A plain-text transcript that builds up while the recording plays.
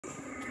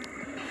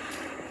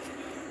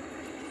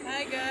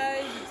Hi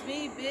guys, it's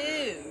me,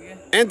 Boog.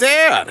 And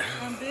Dad.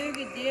 I'm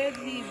Boog at Dad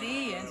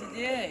TV, and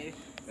today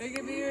we're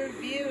going to be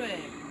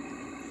reviewing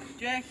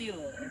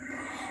Dracula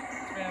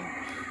from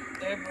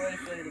Their Boy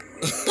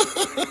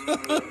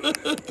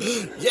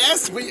Inflatables.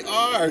 Yes, we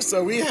are.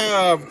 So we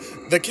have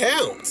The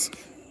Count,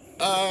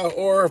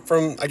 or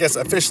from, I guess,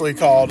 officially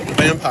called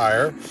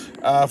Vampire,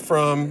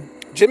 from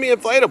Gemmy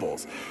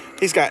Inflatables.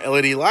 He's got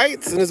LED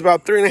lights and is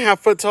about 3.5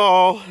 foot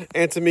tall.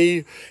 And to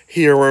me,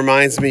 he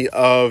reminds me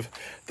of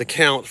The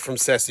Count from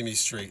Sesame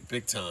Street,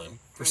 big time,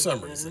 for some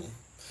reason.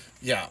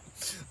 Yeah.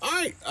 All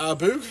right,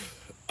 Boog,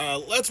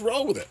 let's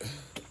roll with it.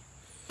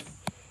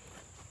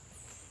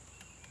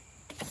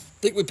 I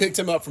think we picked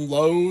him up from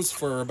Lowe's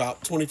for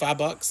about 25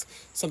 bucks,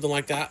 something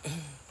like that.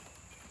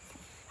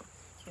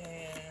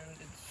 And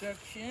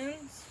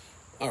instructions.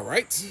 All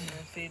right.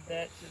 Feed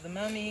that to the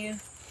mummy.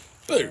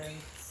 Boog, And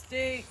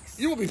steaks.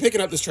 you will be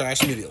picking up this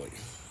trash immediately.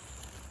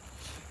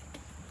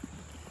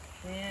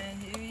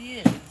 And here he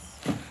is.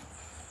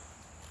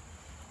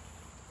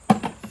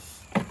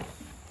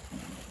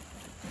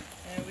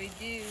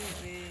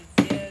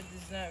 And Dad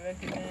does not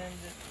recommend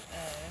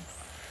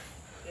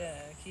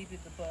keeping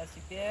the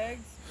plastic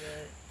bags,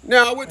 but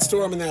No, I wouldn't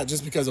store them in that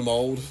just because of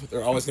mold.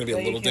 They're always going to be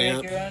a little you can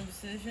damp. make your own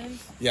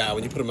decisions. Yeah,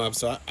 when you put them up.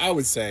 So I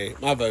would say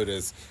my vote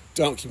is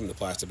don't keep them in the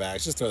plastic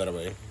bags. Just throw that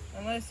away.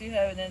 Unless you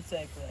have an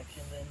insect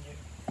collection, then you're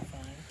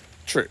fine.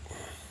 True.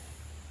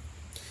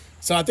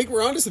 So I think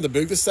we're on to the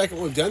Boog. The second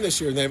one we've done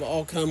this year, and they've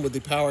all come with the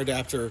power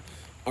adapter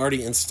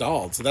already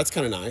installed. So that's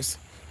kind of nice.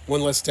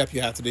 One less step you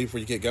have to do before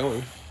you get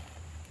going.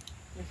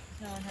 If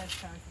no one has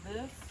time for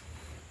this.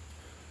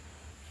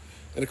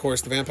 And of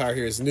course, the Vampire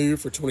here is new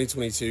for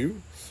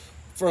 2022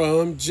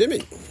 from Gemmy.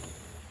 Yep,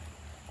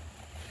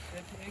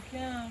 here it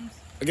comes.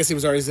 I guess he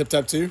was already zipped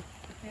up too.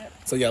 Yep.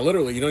 So yeah,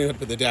 literally, you don't even have to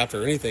put the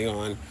adapter or anything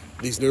on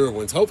these newer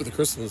ones. Hopefully the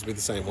Christmas ones will be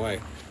the same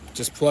way.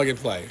 Just plug and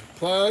play.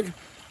 Plug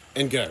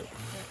and go.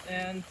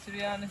 And to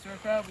be honest,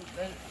 that's probably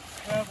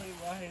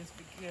why it's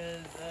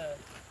because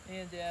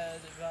me and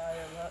Dad buy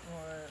a lot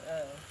more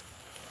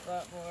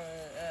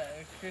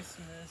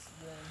Christmas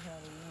than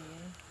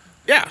Halloween.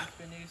 Yeah.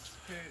 For new stuff.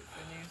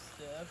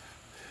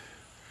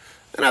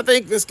 And I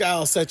think this guy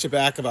will set you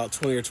back about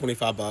 20 or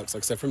 25 bucks,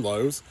 like I said, from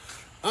Lowe's.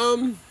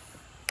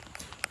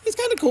 He's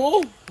kind of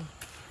cool.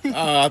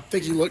 I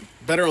think he looked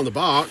better on the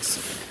box.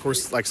 Of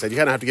course, like I said, you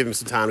kind of have to give him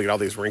some time to get all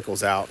these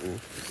wrinkles out and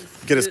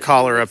get his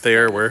collar up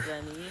there where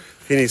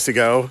he needs to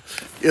go.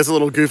 He is a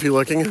little goofy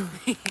looking,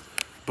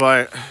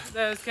 but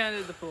that was kind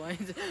of the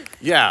point.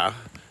 yeah,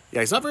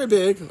 he's not very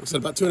big. Like I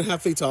said, about 2.5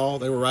 feet tall.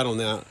 They were right on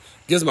that.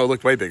 Gizmo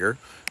looked way bigger,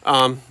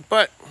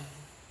 but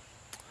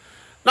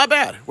not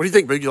bad. What do you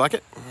think, Boog? You like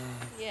it?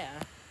 Yeah,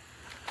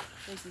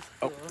 this is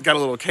cool. Oh, got a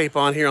little cape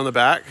on here on the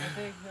back. I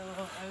think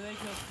he'll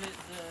fit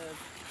the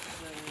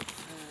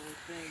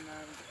thing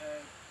I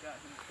got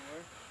him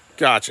for.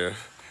 Gotcha.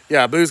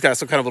 Yeah, Boo's got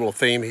some kind of little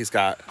theme he's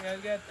got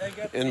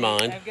in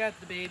mind. I've got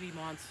the baby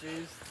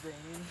monsters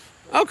thing.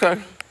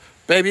 Okay.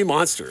 Baby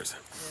monsters.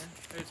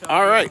 Yeah,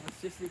 all right.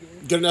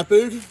 Good enough,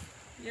 Boog?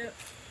 Yep.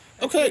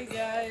 Okay.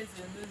 Guys,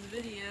 in this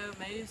video,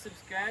 maybe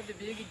subscribe to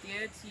Boog at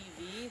Dad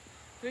TV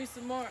for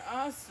some more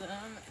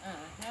awesome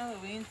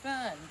Halloween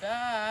fun.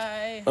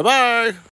 Bye. Bye-bye.